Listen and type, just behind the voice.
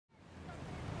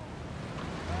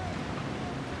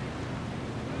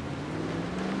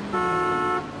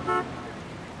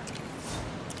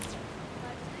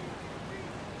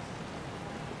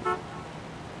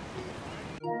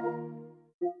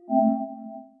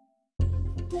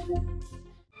Norman,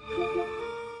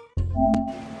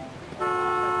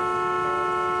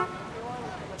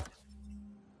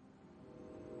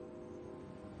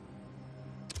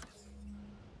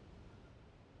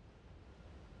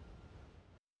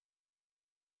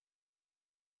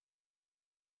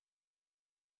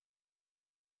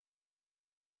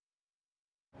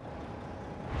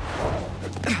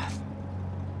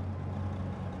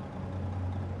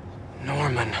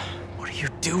 what are you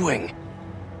doing?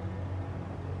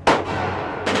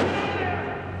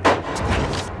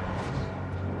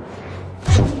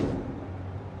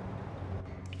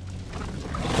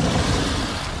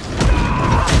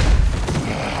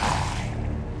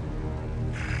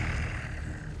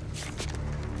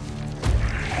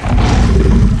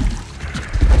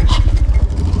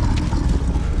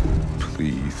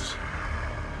 Please,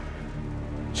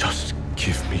 just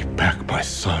give me back my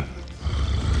son.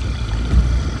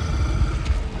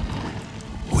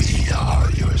 We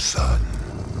are your son.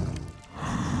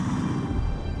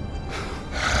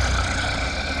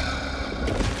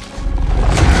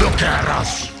 Look at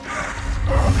us!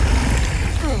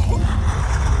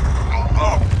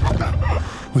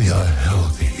 We are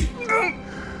healthy,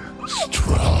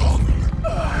 strong.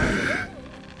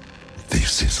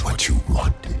 This is what you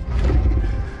wanted,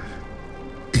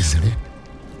 isn't it?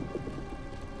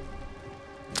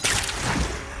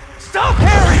 Stop,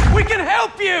 Harry! We can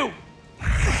help you!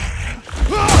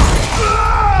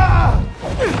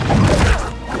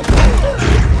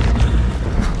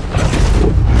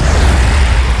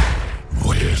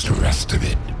 Where's the rest of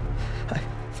it?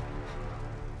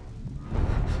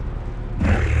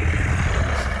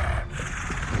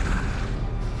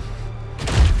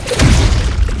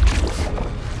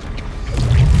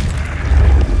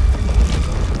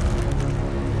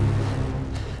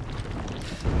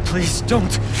 Please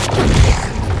don't.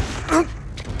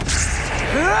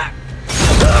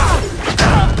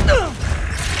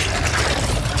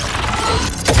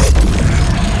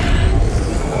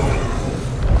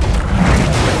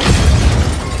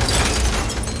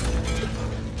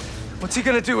 What's he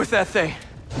gonna do with that thing?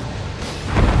 I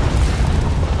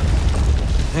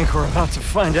think we're about to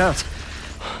find out.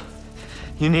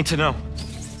 You need to know.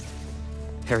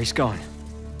 Harry's gone.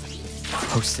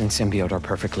 Host and symbiote are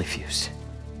perfectly fused.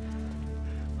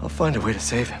 I'll find a way to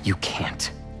save him. You can't.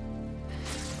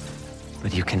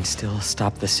 But you can still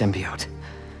stop the symbiote.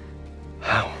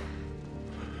 How?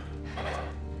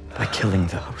 By killing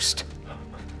the host.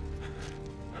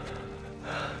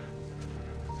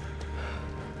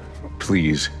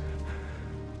 Please.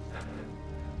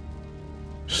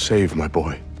 Save my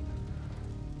boy.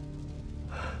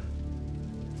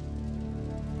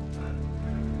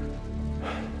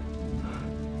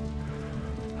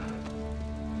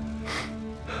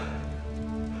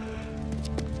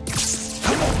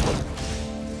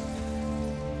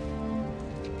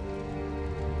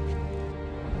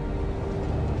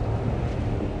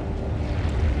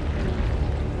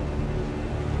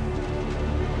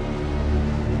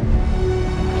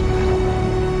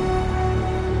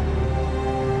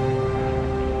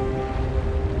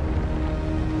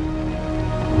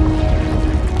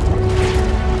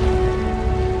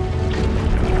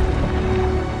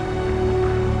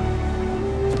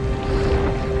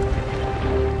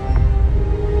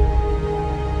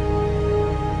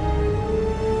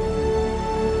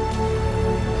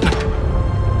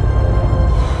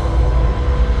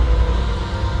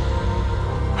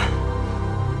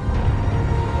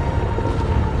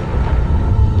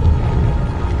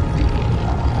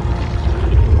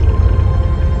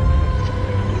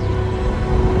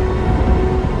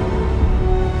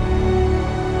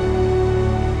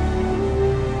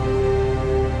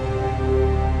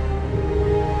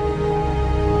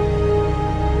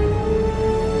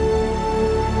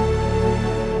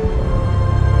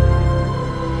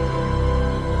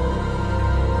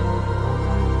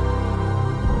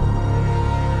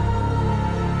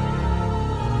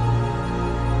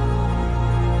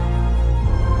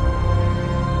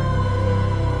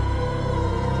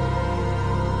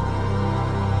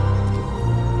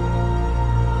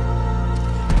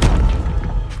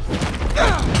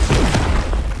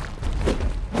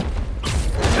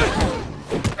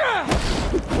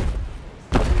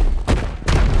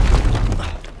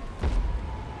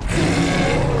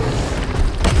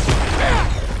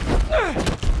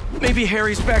 Maybe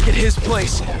Harry's back at his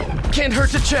place. Can't hurt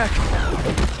to check.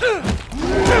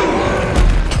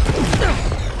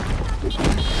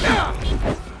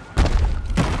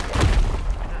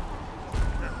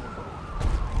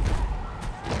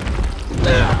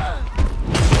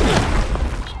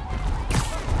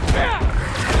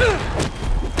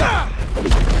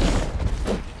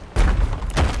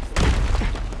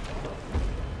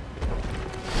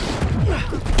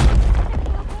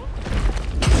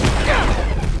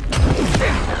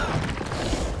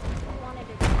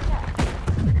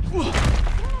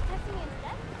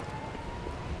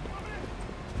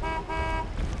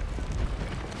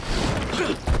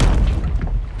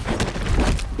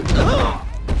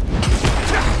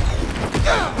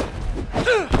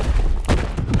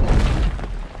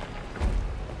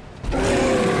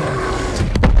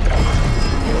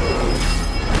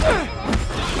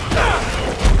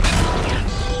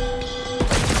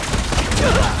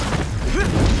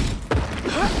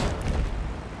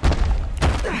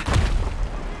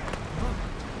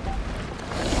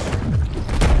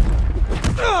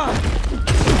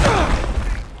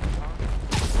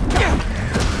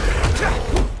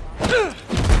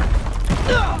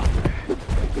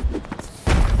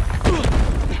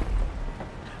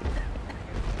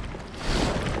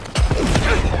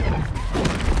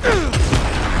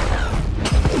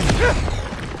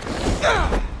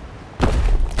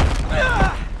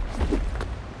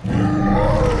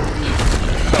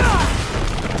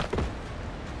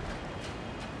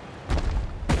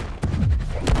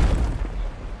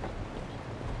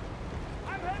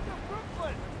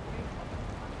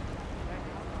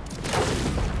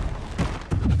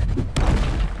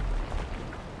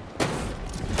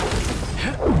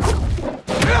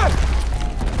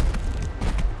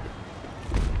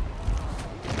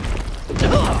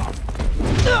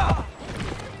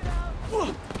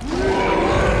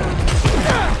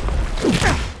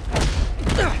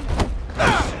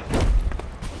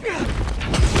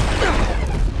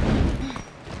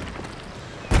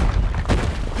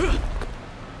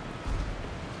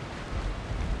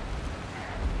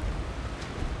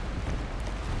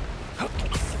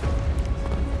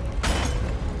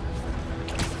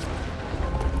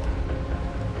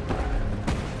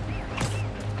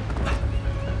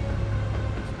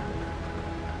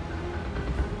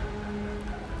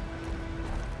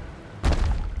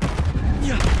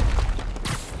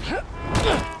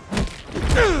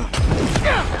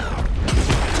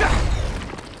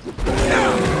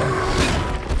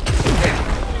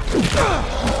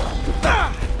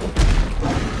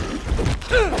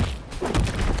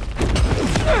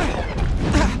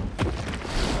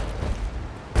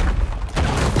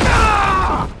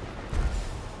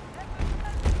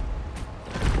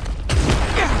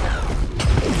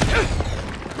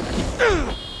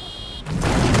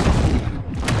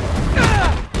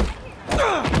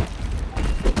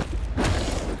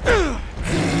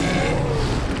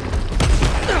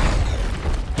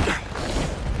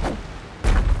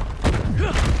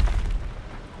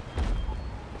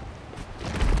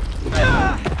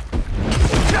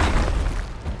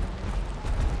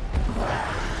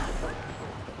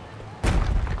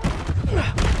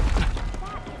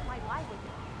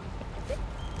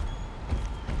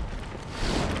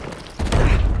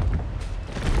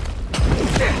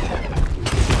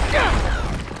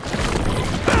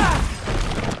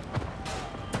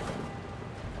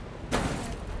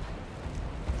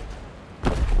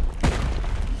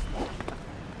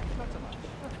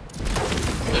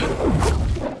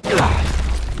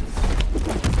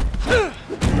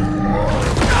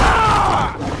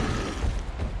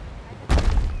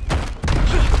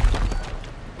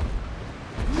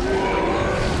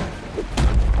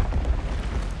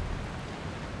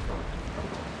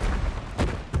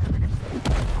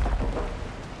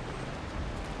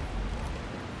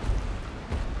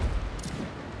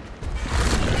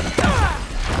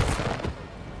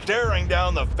 Staring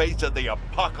down the face of the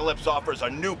apocalypse offers a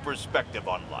new perspective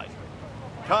on life.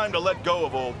 Time to let go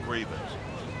of old grievances.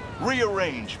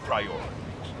 Rearrange priorities.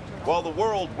 While the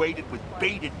world waited with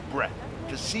bated breath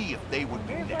to see if they would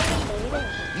be next.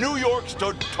 New York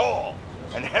stood tall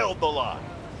and held the line.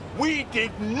 We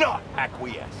did not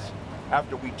acquiesce.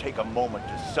 After we take a moment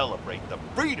to celebrate the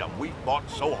freedom we fought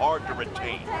so hard to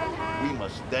retain, we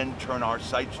must then turn our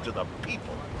sights to the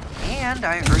people. And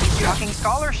I heard you talking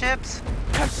scholarships.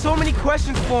 I have so many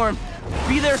questions for him.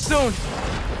 Be there soon.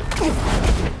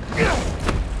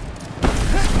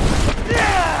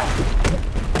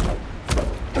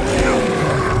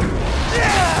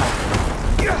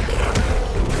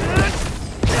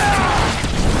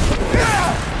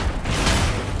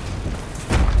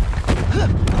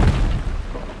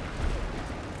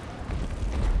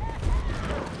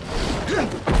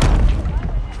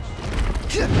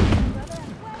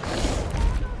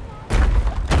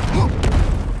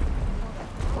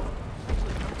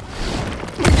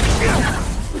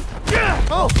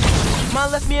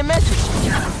 Left me a message.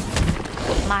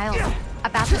 Miles,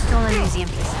 about the stolen museum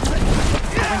piece.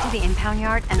 I went to the impound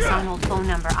yard and saw an old phone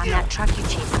number on that truck you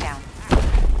chased down.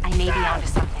 I may be onto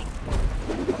something.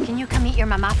 Can you come meet your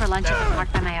mama for lunch at the park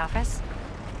by my office?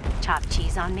 Chopped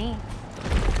cheese on me.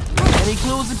 Any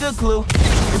clue is a good clue.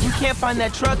 If we can't find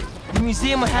that truck, the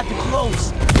museum will have to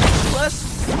close.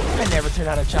 Plus, I never turn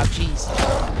out a chopped cheese.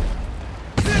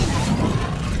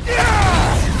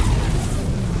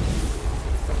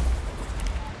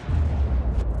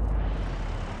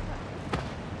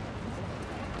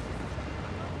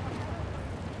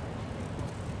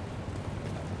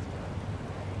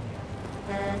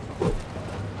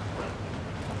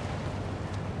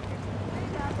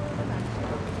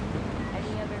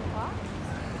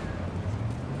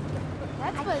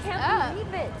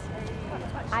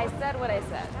 I said what I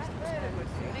said.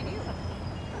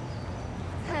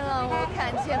 太让我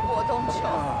看见果冻球，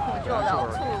我就老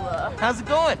吐了。 How's it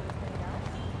going?